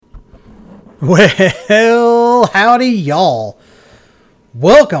Well, howdy y'all.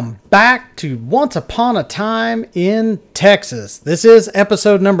 Welcome back to Once Upon a Time in Texas. This is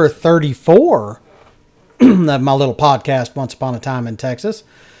episode number 34 of my little podcast, Once Upon a Time in Texas.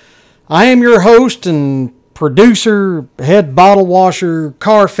 I am your host and producer, head bottle washer,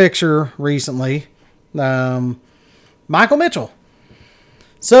 car fixer recently, Michael Mitchell.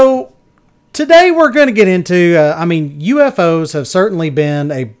 So today we're going to get into, UFOs have certainly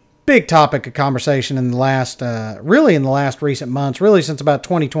been a big topic of conversation in the last recent months, really since about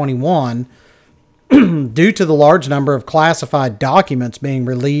 2021, due to the large number of classified documents being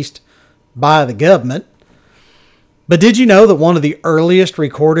released by the government. But did you know that one of the earliest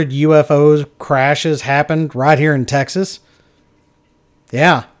recorded UFO crashes happened right here in Texas?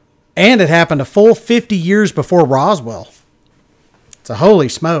 Yeah. And it happened a full 50 years before Roswell. So holy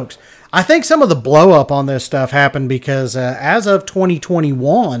smokes. I think some of the blow up on this stuff happened because as of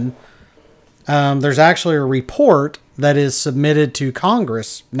 2021, there's actually a report that is submitted to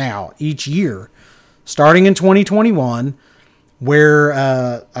Congress now each year, starting in 2021,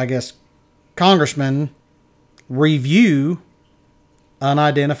 where congressmen review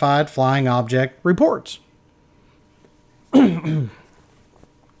unidentified flying object reports. And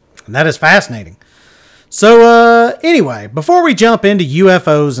that is fascinating. So, anyway, before we jump into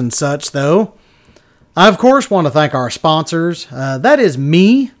UFOs and such, though, I, of course, want to thank our sponsors. That is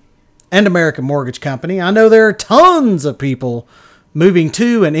me and American Mortgage Company. I know there are tons of people moving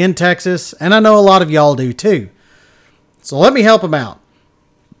to and in Texas, and I know a lot of y'all do, too. So let me help them out.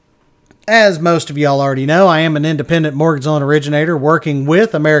 As most of y'all already know, I am an independent mortgage loan originator working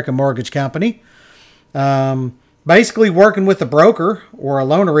with American Mortgage Company. Basically, working with a broker or a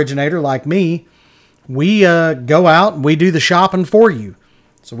loan originator like me, we go out and we do the shopping for you.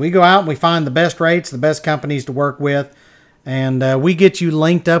 So we go out and we find the best rates, the best companies to work with, and we get you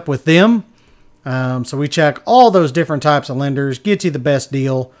linked up with them. So we check all those different types of lenders, get you the best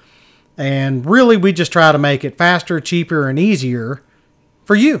deal, and really we just try to make it faster, cheaper, and easier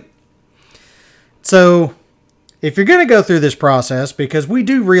for you. So if you're going to go through this process, because we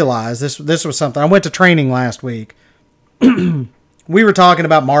do realize this was something, I went to training last week. We were talking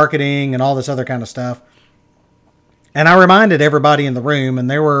about marketing and all this other kind of stuff. And I reminded everybody in the room, and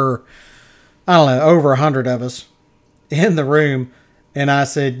there were, over 100 of us in the room. And I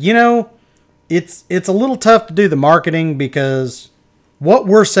said, it's a little tough to do the marketing because what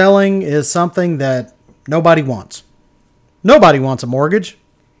we're selling is something that nobody wants. Nobody wants a mortgage.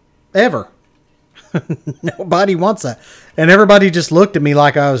 Ever. Nobody wants that. And everybody just looked at me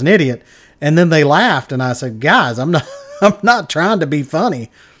like I was an idiot. And then they laughed. And I said, guys, I'm not trying to be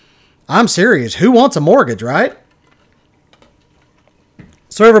funny. I'm serious. Who wants a mortgage, right?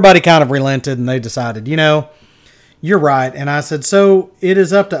 So everybody kind of relented and they decided, you're right. And I said, so it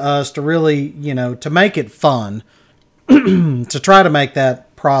is up to us to really, to make it fun, to try to make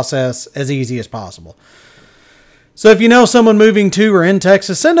that process as easy as possible. So if you know someone moving to or in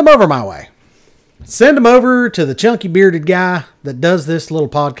Texas, send them over my way. Send them over to the chunky bearded guy that does this little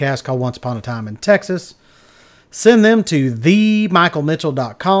podcast called Once Upon a Time in Texas. Send them to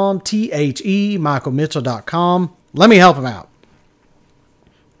themichaelmitchell.com, michaelmitchell.com. Let me help them out.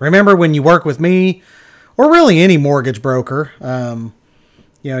 Remember, when you work with me, or really any mortgage broker, and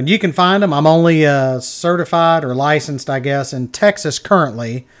you can find them. I'm only certified or licensed, I guess, in Texas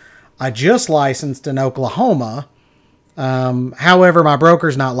currently. I just licensed in Oklahoma. However, my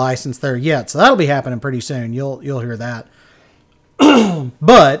broker's not licensed there yet, so that'll be happening pretty soon. You'll hear that.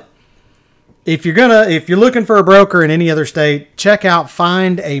 But if you're looking for a broker in any other state, check out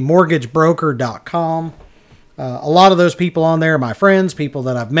findamortgagebroker.com. A lot of those people on there are my friends, people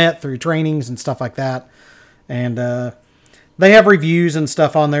that I've met through trainings and stuff like that. And they have reviews and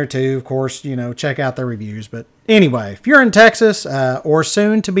stuff on there too. Of course, check out their reviews. But anyway, if you're in Texas or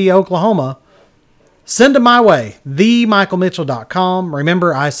soon to be Oklahoma, send them my way, themichaelmitchell.com.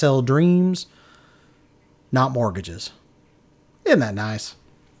 Remember, I sell dreams, not mortgages. Isn't that nice?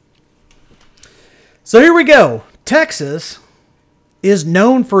 So here we go. Texas is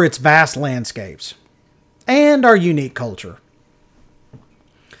known for its vast landscapes and our unique culture.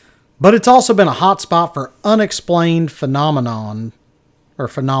 But it's also been a hot spot for unexplained phenomena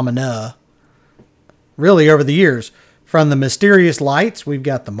really over the years. From the mysterious lights, we've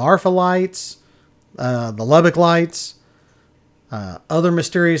got the Marfa lights, the Lubbock lights, other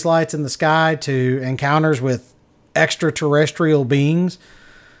mysterious lights in the sky, to encounters with extraterrestrial beings.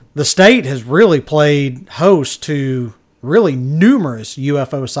 The state has really played host to really numerous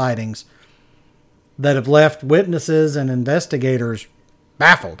UFO sightings that have left witnesses and investigators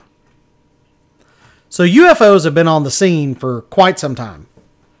baffled. So UFOs have been on the scene for quite some time.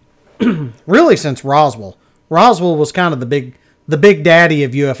 really since Roswell. Roswell was kind of the big daddy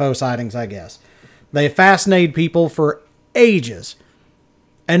of UFO sightings, I guess. They fascinated people for ages.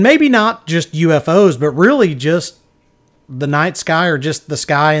 And maybe not just UFOs, but really just the night sky or just the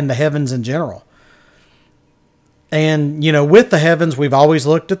sky and the heavens in general. And, with the heavens, we've always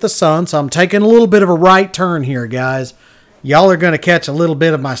looked at the sun. So I'm taking a little bit of a right turn here, guys. Y'all are going to catch a little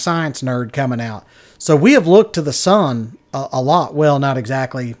bit of my science nerd coming out. So we have looked to the sun a lot. Well, not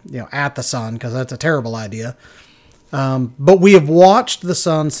exactly, at the sun, because that's a terrible idea. But we have watched the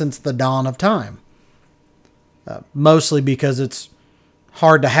sun since the dawn of time. Mostly because it's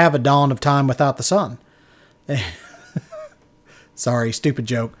hard to have a dawn of time without the sun. Sorry, stupid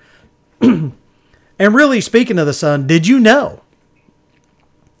joke. And really, speaking of the sun, did you know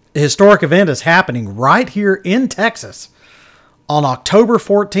a historic event is happening right here in Texas on October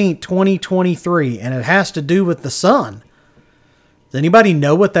 14th, 2023, and it has to do with the sun? Does anybody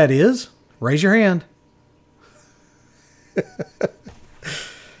know what that is? Raise your hand.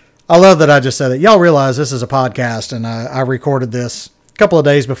 I love that I just said it. Y'all realize this is a podcast, and I recorded this a couple of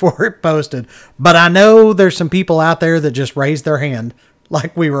days before it posted. But I know there's some people out there that just raised their hand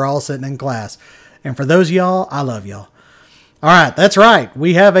like we were all sitting in class. And for those of y'all, I love y'all. All right, that's right.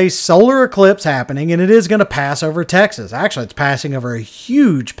 We have a solar eclipse happening, and it is going to pass over Texas. Actually, it's passing over a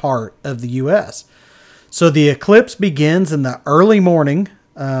huge part of the U.S. So the eclipse begins in the early morning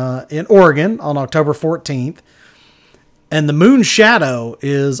in Oregon on October 14th. And the moon's shadow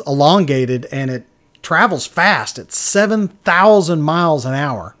is elongated, and it travels fast. It's 7,000 miles an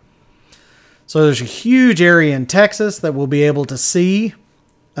hour. So there's a huge area in Texas that we'll be able to see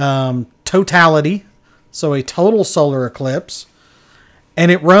totality, so a total solar eclipse.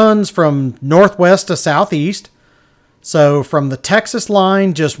 And it runs from northwest to southeast. So from the Texas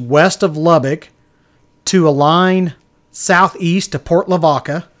line just west of Lubbock to a line southeast to Port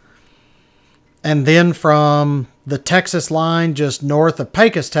Lavaca. And then from the Texas line just north of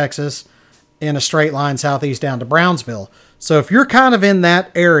Pecos, Texas, in a straight line southeast down to Brownsville. So if you're kind of in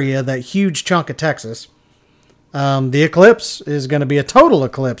that area, that huge chunk of Texas, the eclipse is going to be a total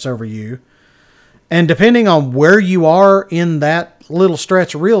eclipse over you. And depending on where you are in that little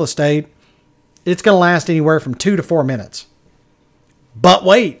stretch of real estate, it's going to last anywhere from 2 to 4 minutes. But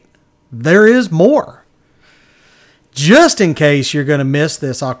wait, there is more. Just in case you're going to miss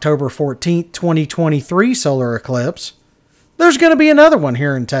this October 14th, 2023 solar eclipse, there's going to be another one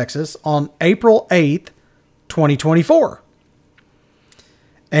here in Texas on April 8th, 2024.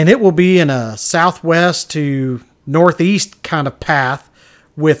 And it will be in a southwest to northeast kind of path,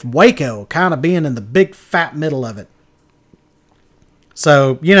 with Waco kind of being in the big fat middle of it.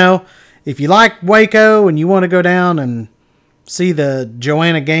 So, if you like Waco and you want to go down and see the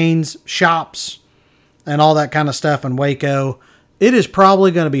Joanna Gaines shops and all that kind of stuff in Waco, it is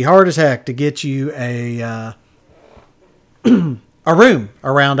probably going to be hard as heck to get you a room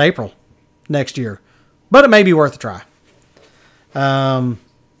around April next year. But it may be worth a try.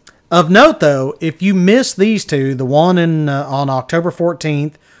 Of note, though, if you miss these two, the one on October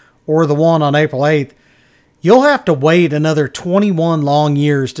 14th or the one on April 8th, you'll have to wait another 21 long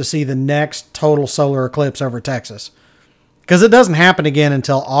years to see the next total solar eclipse over Texas. Because it doesn't happen again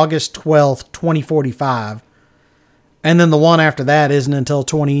until August 12th, 2045. And then the one after that isn't until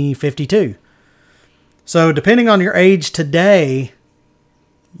 2052. So depending on your age today,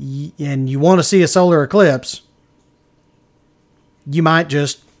 and you want to see a solar eclipse, you might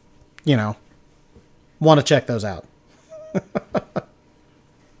just want to check those out.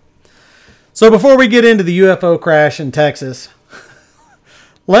 So before we get into the UFO crash in Texas,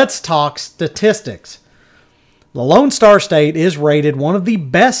 let's talk statistics. The Lone Star State is rated one of the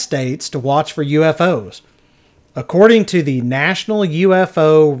best states to watch for UFOs. According to the National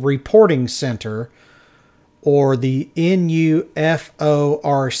UFO Reporting Center, or the NUFORC,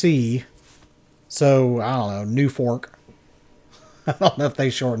 so I don't know, New Fork. I don't know if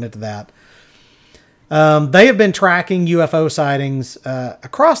they shorten it to that. They have been tracking UFO sightings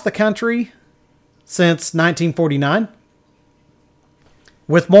across the country since 1949,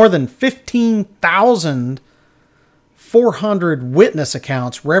 with more than 15,400 witness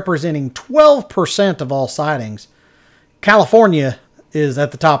accounts representing 12% of all sightings. California is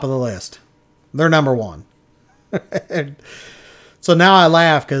at the top of the list. They're number one. So now I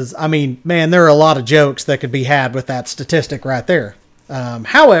laugh because, man, there are a lot of jokes that could be had with that statistic right there.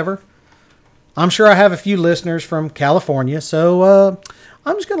 However, I'm sure I have a few listeners from California, so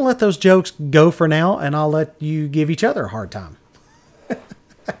I'm just going to let those jokes go for now, and I'll let you give each other a hard time.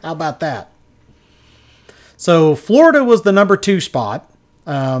 How about that? So Florida was the number 2 spot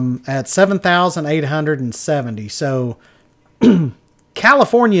at 7,870. So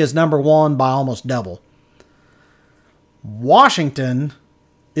California is number one by almost double. Washington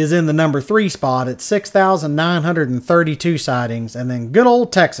is in the number 3 spot at 6,932 sightings. And then good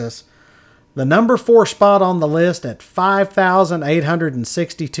old Texas, the number 4 spot on the list at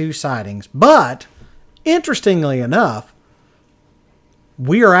 5,862 sightings. But, interestingly enough,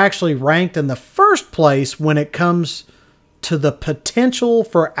 we are actually ranked in the first place when it comes to the potential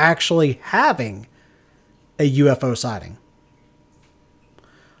for actually having a UFO sighting.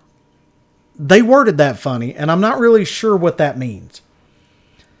 They worded that funny, and I'm not really sure what that means.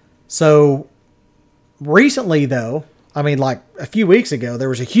 So, recently though, I mean like a few weeks ago, there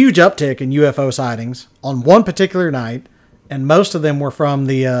was a huge uptick in UFO sightings on one particular night, and most of them were from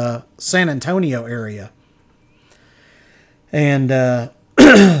the San Antonio area. And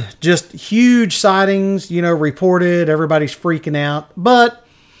just huge sightings, reported. Everybody's freaking out. But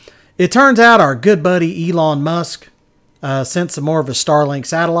it turns out our good buddy Elon Musk sent some more of his Starlink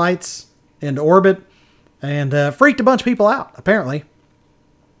satellites into orbit and freaked a bunch of people out, apparently.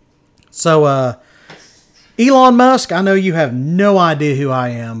 So, Elon Musk, I know you have no idea who I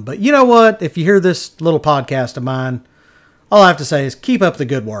am, but you know what? If you hear this little podcast of mine, all I have to say is keep up the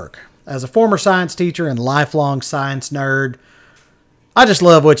good work. As a former science teacher and lifelong science nerd, I just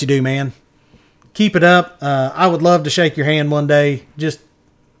love what you do, man. Keep it up. I would love to shake your hand one day. Just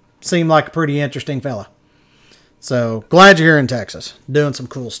seem like a pretty interesting fella. So, glad you're here in Texas, doing some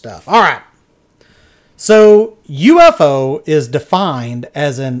cool stuff. All right. So, UFO is defined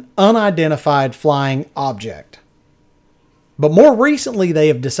as an unidentified flying object. But more recently, they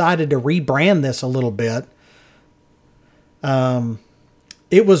have decided to rebrand this a little bit.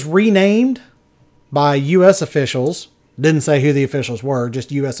 It was renamed by U.S. officials. Didn't say who the officials were,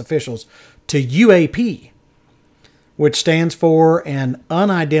 just U.S. officials, to UAP, which stands for an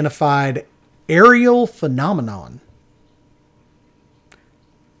unidentified aerial phenomenon.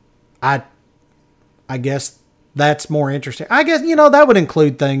 I guess that's more interesting. I guess, that would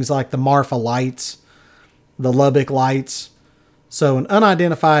include things like the Marfa lights, the Lubbock lights. So an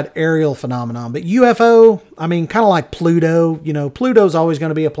unidentified aerial phenomenon. But UFO, kind of like Pluto. Pluto's always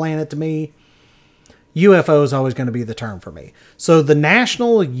going to be a planet to me. UFO is always going to be the term for me. So the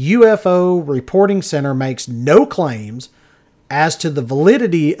National UFO Reporting Center makes no claims as to the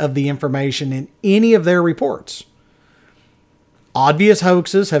validity of the information in any of their reports. Obvious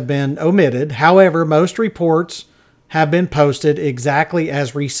hoaxes have been omitted. However, most reports have been posted exactly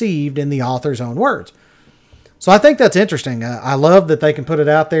as received in the author's own words. So I think that's interesting. I love that they can put it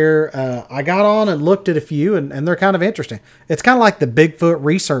out there. I got on and looked at a few, and they're kind of interesting. It's kind of like the Bigfoot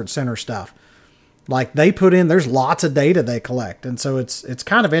Research Center stuff. Like they put in, there's lots of data they collect. And so it's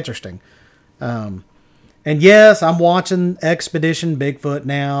kind of interesting. And yes, I'm watching Expedition Bigfoot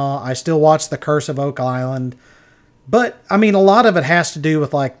now. I still watch The Curse of Oak Island. But, a lot of it has to do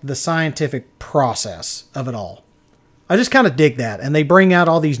with, like, the scientific process of it all. I just kind of dig that. And they bring out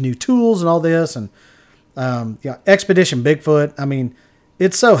all these new tools and all this. And, Expedition Bigfoot,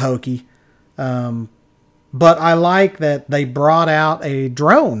 it's so hokey. But I like that they brought out a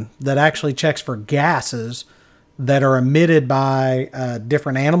drone that actually checks for gases that are emitted by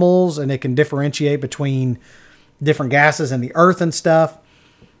different animals. And it can differentiate between different gases in the earth and stuff.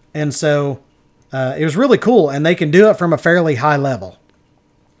 And so it was really cool, and they can do it from a fairly high level.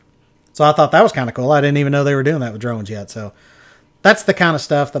 So I thought that was kind of cool. I didn't even know they were doing that with drones yet. So that's the kind of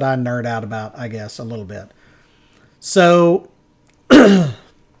stuff that I nerd out about, I guess, a little bit. So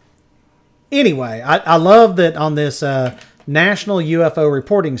anyway, I love that on this National UFO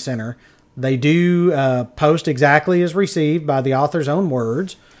Reporting Center, they do post exactly as received by the author's own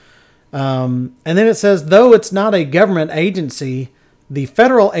words. And then it says, though it's not a government agency, the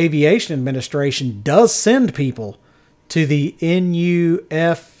Federal Aviation Administration does send people to the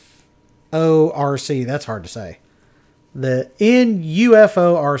NUFORC. That's hard to say. The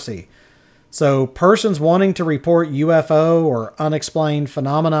NUFORC. So persons wanting to report UFO or unexplained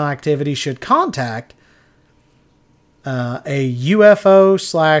phenomena activity should contact a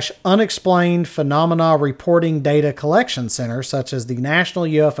UFO/unexplained phenomena reporting data collection center, such as the National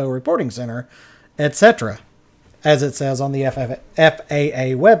UFO Reporting Center, etc., as it says on the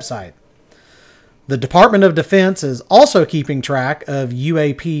FAA website. The Department of Defense is also keeping track of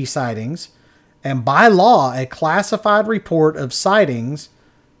UAP sightings, and by law, a classified report of sightings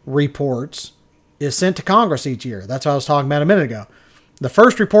reports is sent to Congress each year. That's what I was talking about a minute ago. The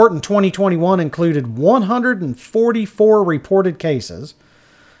first report in 2021 included 144 reported cases.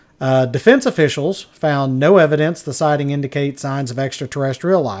 Defense officials found no evidence the sighting indicates signs of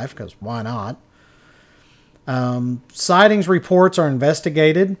extraterrestrial life, because why not? Sightings reports are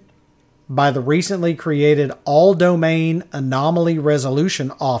investigated by the recently created All-Domain Anomaly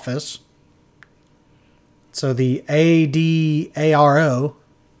Resolution Office, so the ADARO.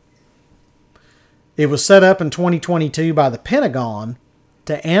 It was set up in 2022 by the Pentagon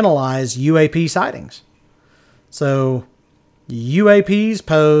to analyze UAP sightings. So UAPs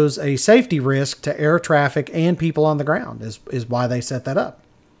pose a safety risk to air traffic and people on the ground is why they set that up.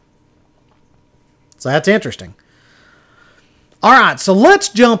 So that's interesting. All right, so let's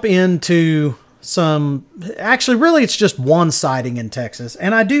jump into some... Actually, really, it's just one sighting in Texas.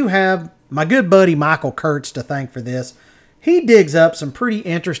 And I do have my good buddy Michael Kurtz to thank for this. He digs up some pretty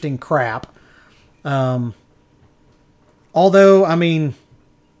interesting crap. Although, I mean...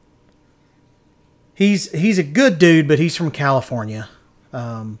 He's a good dude, but he's from California.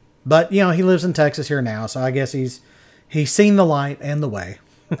 But, you know, he lives in Texas here now, so I guess he's seen the light and the way.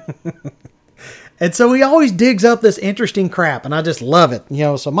 And so he always digs up this interesting crap, and I just love it. You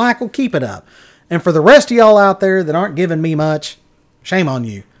know, so Michael, keep it up. And for the rest of y'all out there that aren't giving me much, shame on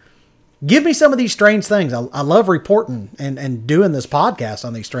you. Give me some of these strange things. I love reporting and doing this podcast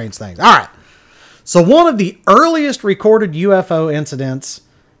on these strange things. All right. So one of the earliest recorded UFO incidents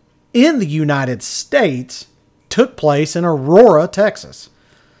in the United States took place in Aurora, Texas.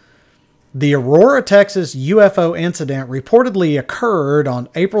 The Aurora, Texas UFO incident reportedly occurred on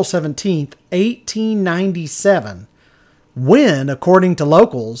April 17th, 1897, when, according to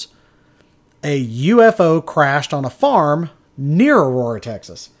locals, a UFO crashed on a farm near Aurora,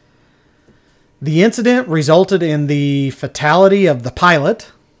 Texas. The incident resulted in the fatality of the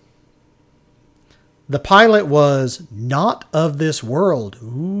pilot. The pilot was not of this world,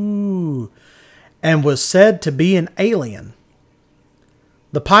 and was said to be an alien.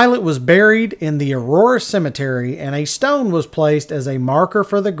 The pilot was buried in the Aurora Cemetery, and a stone was placed as a marker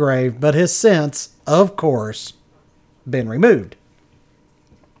for the grave, but has since, of course, been removed.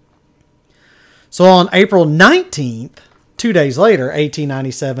 So on April 19th, 2 days later,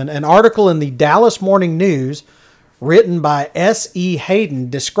 1897, an article in the Dallas Morning News written by S.E. Hayden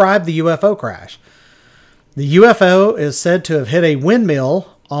described the UFO crash. The UFO is said to have hit a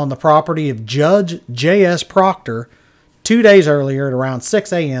windmill on the property of Judge J.S. Proctor 2 days earlier at around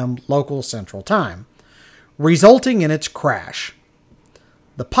 6 a.m. local Central Time, resulting in its crash.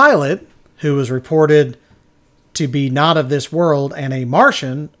 The pilot, who was reported to be not of this world and a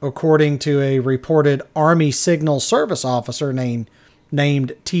Martian, according to a reported Army Signal Service officer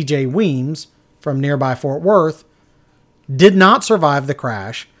named T.J. Weems from nearby Fort Worth, did not survive the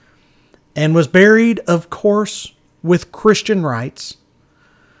crash and was buried, of course, with Christian rites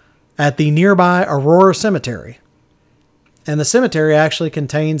at the nearby Aurora Cemetery. And the cemetery actually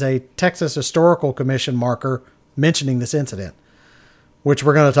contains a Texas Historical Commission marker mentioning this incident, which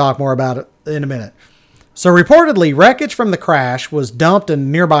we're going to talk more about in a minute. So reportedly, wreckage from the crash was dumped in a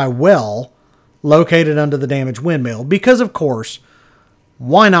nearby well located under the damaged windmill because, of course,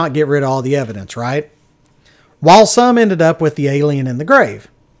 why not get rid of all the evidence, right? While some ended up with the alien in the grave.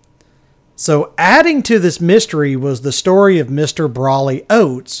 So adding to this mystery was the story of Mr. Brawley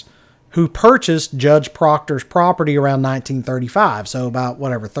Oates, who purchased Judge Proctor's property around 1935, so about,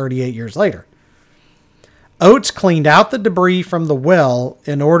 38 years later. Oates cleaned out the debris from the well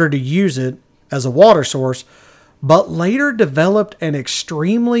in order to use it as a water source, but later developed an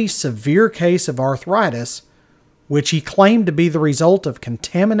extremely severe case of arthritis, which he claimed to be the result of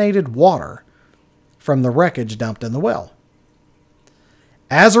contaminated water from the wreckage dumped in the well.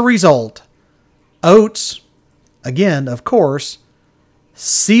 As a result, Oates, again, of course,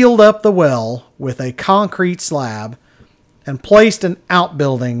 sealed up the well with a concrete slab and placed an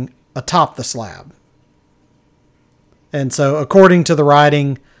outbuilding atop the slab. And so, according to the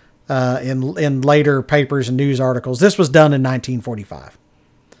writing in later papers and news articles, this was done in 1945.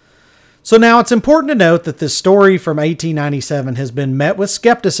 So now it's important to note that this story from 1897 has been met with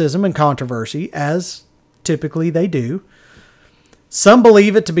skepticism and controversy, as typically they do. Some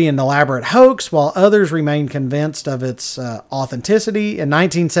believe it to be an elaborate hoax, while others remain convinced of its authenticity. In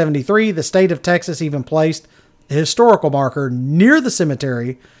 1973, the state of Texas even placed a historical marker near the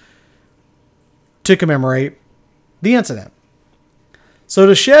cemetery to commemorate the incident. So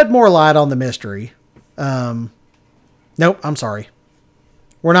to shed more light on the mystery, nope, I'm sorry.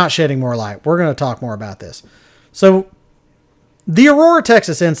 We're not shedding more light. We're going to talk more about this. So the Aurora,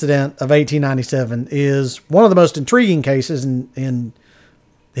 Texas incident of 1897 is one of the most intriguing cases in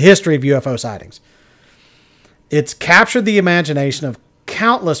the history of UFO sightings. It's captured the imagination of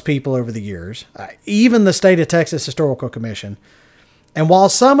countless people over the years, even the state of Texas Historical Commission. And while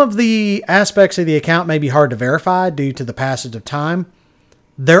some of the aspects of the account may be hard to verify due to the passage of time,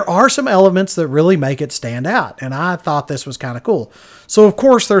 there are some elements that really make it stand out. And I thought this was kind of cool. So, of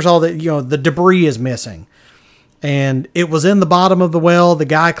course, there's all that, the debris is missing. And it was in the bottom of the well. The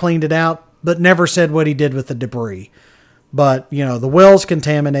guy cleaned it out, but never said what he did with the debris. But, the well's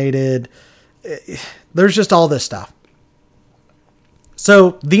contaminated. There's just all this stuff.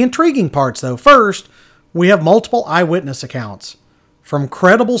 So the intriguing parts, though, first, we have multiple eyewitness accounts from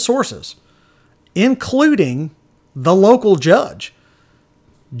credible sources, including the local judge,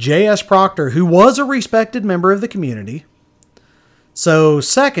 J.S. Proctor, who was a respected member of the community. So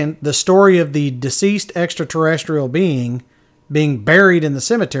second, the story of the deceased extraterrestrial being buried in the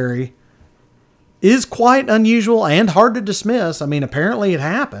cemetery is quite unusual and hard to dismiss. I mean, apparently it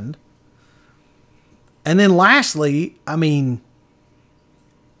happened. And then lastly, the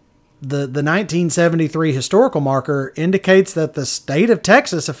 1973 historical marker indicates that the state of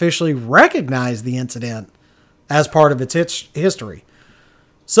Texas officially recognized the incident as part of its history.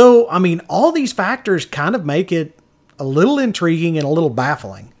 So, all these factors kind of make it a little intriguing and a little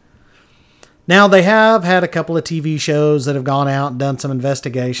baffling. Now, they have had a couple of TV shows that have gone out and done some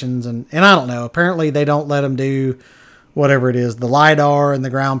investigations, and I don't know, apparently they don't let them do whatever it is, the LiDAR and the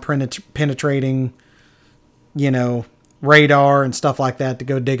ground penetrating, radar and stuff like that to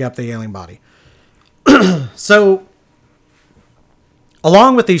go dig up the alien body. So,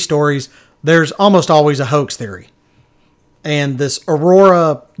 along with these stories, there's almost always a hoax theory. And this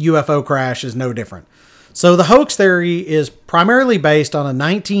Aurora UFO crash is no different. So the hoax theory is primarily based on a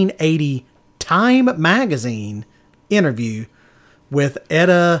 1980 Time magazine interview with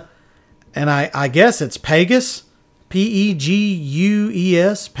Etta, and I guess it's Pegus,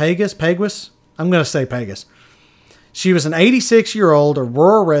 Pegues, Pegues. I'm going to say Pegus. She was an 86-year-old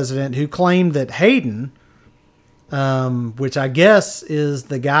Aurora resident who claimed that Hayden, which I guess is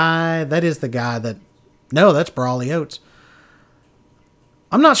the guy, no, that's Brawley Oates.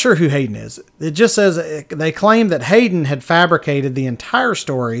 I'm not sure who Hayden is. It just says they claim that Hayden had fabricated the entire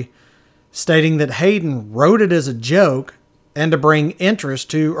story, stating that Hayden wrote it as a joke and to bring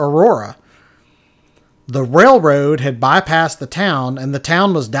interest to Aurora. The railroad had bypassed the town and the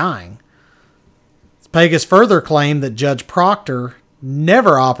town was dying. Pegus further claimed that Judge Proctor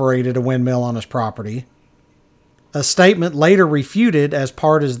never operated a windmill on his property, a statement later refuted as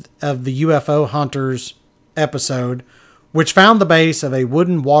part of the UFO Hunters episode, which found the base of a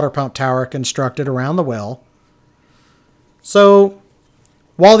wooden water pump tower constructed around the well. So,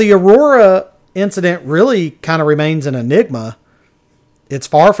 while the Aurora incident really kind of remains an enigma, it's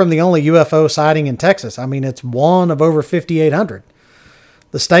far from the only UFO sighting in Texas. It's one of over 5,800.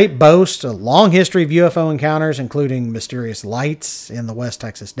 The state boasts a long history of UFO encounters, including mysterious lights in the West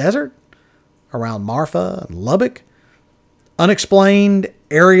Texas desert, around Marfa and Lubbock, unexplained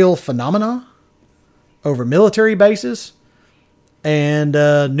aerial phenomena over military bases, and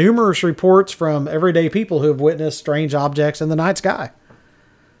numerous reports from everyday people who have witnessed strange objects in the night sky.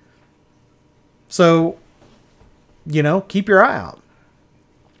 So, keep your eye out.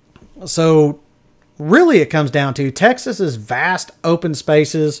 So, really it comes down to Texas's vast open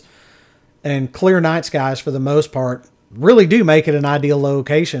spaces and clear night skies for the most part really do make it an ideal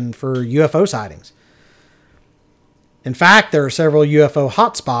location for UFO sightings. In fact, there are several UFO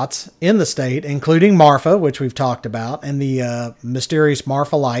hotspots in the state, including Marfa, which we've talked about, and the mysterious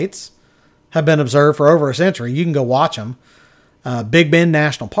Marfa lights have been observed for over a century. You can go watch them. Big Bend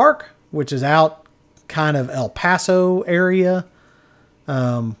National Park, which is out kind of El Paso area.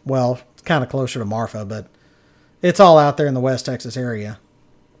 It's kind of closer to Marfa, but it's all out there in the West Texas area.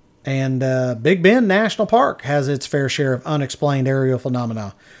 And Big Bend National Park has its fair share of unexplained aerial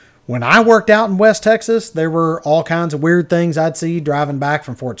phenomena. When I worked out in West Texas, there were all kinds of weird things I'd see driving back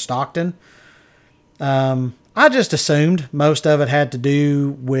from Fort Stockton. I just assumed most of it had to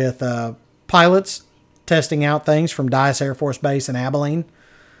do with pilots testing out things from Dice Air Force Base in Abilene.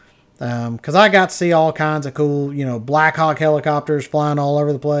 Because I got to see all kinds of cool, Black Hawk helicopters flying all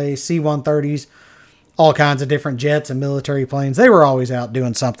over the place, C-130s, all kinds of different jets and military planes. They were always out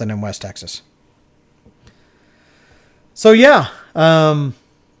doing something in West Texas. So, yeah.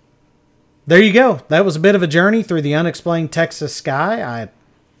 There you go. That was a bit of a journey through the unexplained Texas sky.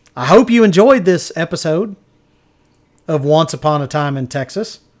 I hope you enjoyed this episode of Once Upon a Time in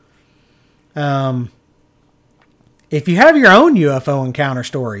Texas. If you have your own UFO encounter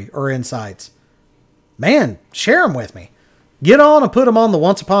story or insights, man, share them with me. Get on and put them on the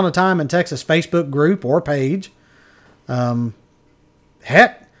Once Upon a Time in Texas Facebook group or page.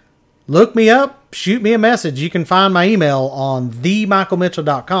 Heck, look me up, shoot me a message. You can find my email on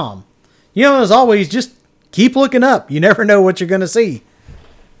themichaelmitchell.com. As always, just keep looking up. You never know what you're going to see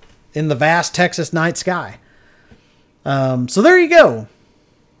in the vast Texas night sky. So there you go.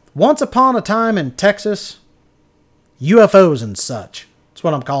 Once Upon a Time in Texas, UFOs and such. That's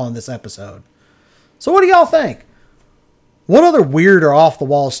what I'm calling this episode. So what do y'all think? What other weird or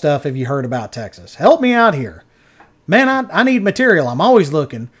off-the-wall stuff have you heard about Texas? Help me out here. Man, I need material. I'm always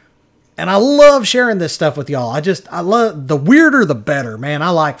looking. And I love sharing this stuff with y'all. I love, the weirder the better, man. I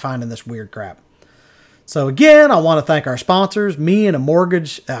like finding this weird crap. So again, I want to thank our sponsors, me and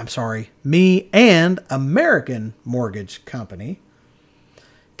American Mortgage Company.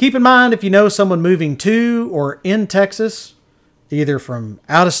 Keep in mind, if you know someone moving to or in Texas, either from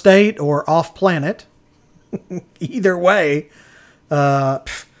out of state or off planet, either way,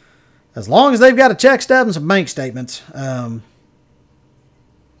 as long as they've got a check stub and some bank statements, I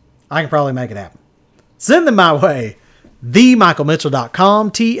can probably make it happen. Send them my way.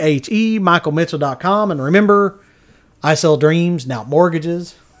 TheMichaelMitchell.com, TheMichaelMitchell.com. And remember, I sell dreams, not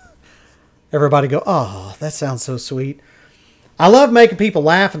mortgages. Everybody go, oh, that sounds so sweet. I love making people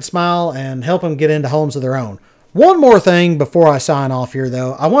laugh and smile and help them get into homes of their own. One more thing before I sign off here,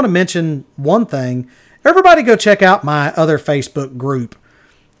 though. I want to mention one thing. Everybody go check out my other Facebook group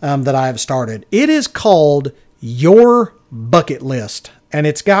that I have started. It is called Your Bucket List. And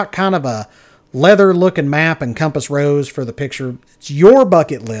it's got kind of a leather-looking map and compass rose for the picture. It's Your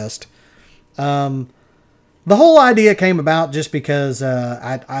Bucket List. The whole idea came about just because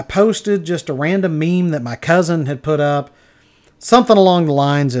I posted just a random meme that my cousin had put up. Something along the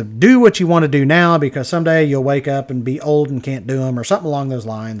lines of, do what you want to do now because someday you'll wake up and be old and can't do them, or something along those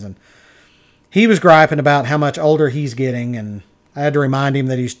lines. And he was griping about how much older he's getting, and I had to remind him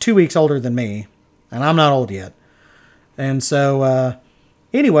that he's 2 weeks older than me, and I'm not old yet. And so,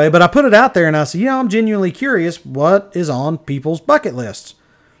 anyway, but I put it out there and I said, I'm genuinely curious what is on people's bucket lists.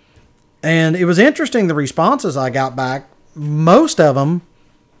 And it was interesting, the responses I got back. Most of them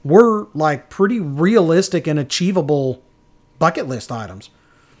were like pretty realistic and achievable bucket list items.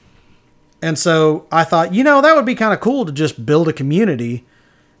 And so I thought, that would be kind of cool to just build a community.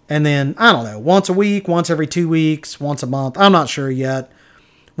 And then, I don't know, once a week, once every 2 weeks, once a month, I'm not sure yet.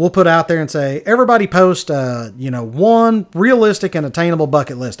 We'll put out there and say, everybody post, one realistic and attainable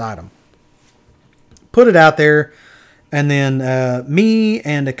bucket list item. Put it out there. And then me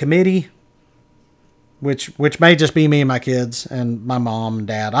and a committee, which may just be me and my kids and my mom and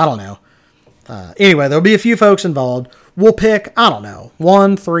dad. I don't know. Anyway, there'll be a few folks involved. We'll pick,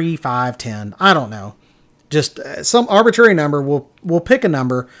 1, 3, 5, 10. I don't know. Just some arbitrary number. We'll pick a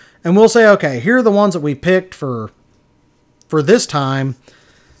number and we'll say, okay, here are the ones that we picked for this time.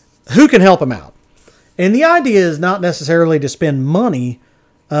 Who can help them out? And the idea is not necessarily to spend money,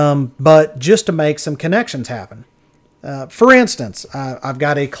 but just to make some connections happen. For instance, I've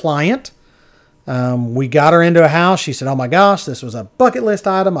got a client. We got her into a house. She said, oh my gosh, this was a bucket list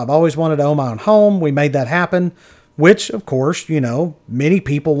item. I've always wanted to own my own home. We made that happen, which of course, many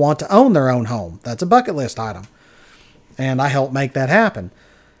people want to own their own home. That's a bucket list item. And I helped make that happen.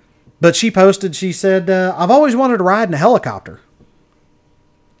 But she posted, she said, I've always wanted to ride in a helicopter.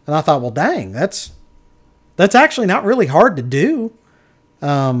 And I thought, well, dang, that's actually not really hard to do.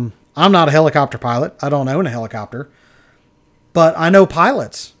 I'm not a helicopter pilot. I don't own a helicopter, but I know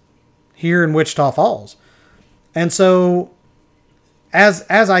pilots here in Wichita Falls. And so as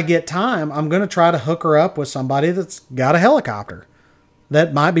I get time, I'm going to try to hook her up with somebody that's got a helicopter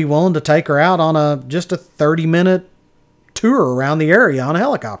that might be willing to take her out on just a 30-minute tour around the area on a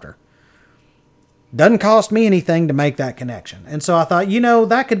helicopter. Doesn't cost me anything to make that connection. And so I thought,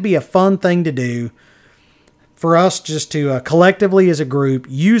 that could be a fun thing to do for us just to collectively as a group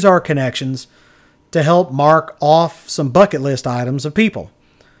use our connections to help mark off some bucket list items of people.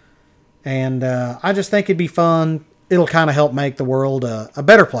 And I just think it'd be fun. It'll kind of help make the world a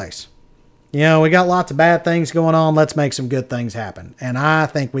better place. We got lots of bad things going on. Let's make some good things happen. And I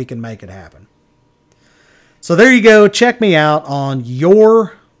think we can make it happen. So there you go. Check me out on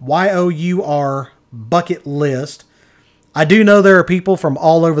your YOUR bucket list. I do know there are people from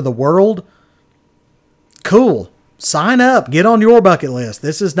all over the world. Cool. Sign up. Get on your bucket list.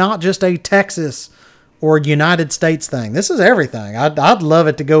 This is not just a Texas or United States thing. This is everything. I'd love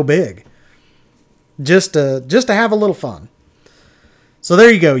it to go big. Just to have a little fun. So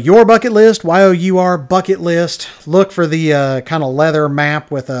there you go. Your bucket list, YOUR bucket list. Look for the kind of leather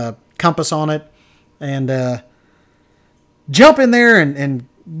map with a compass on it. And jump in there and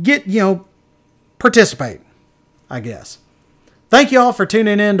get, participate, I guess. Thank you all for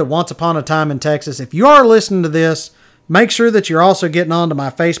tuning in to Once Upon a Time in Texas. If you are listening to this, make sure that you're also getting onto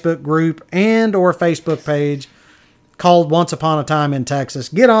my Facebook group and or Facebook page called Once Upon a Time in Texas.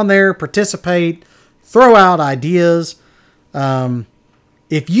 Get on there, participate, throw out ideas.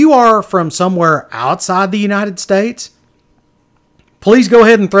 If you are from somewhere outside the United States, please go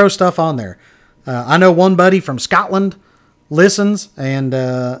ahead and throw stuff on there. I know one buddy from Scotland listens, and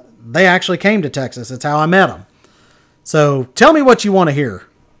they actually came to Texas. That's how I met them. So tell me what you want to hear.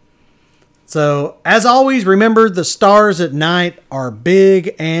 So, as always, remember the stars at night are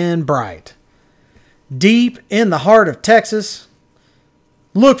big and bright. Deep in the heart of Texas.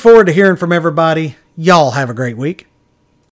 Look forward to hearing from everybody. Y'all have a great week.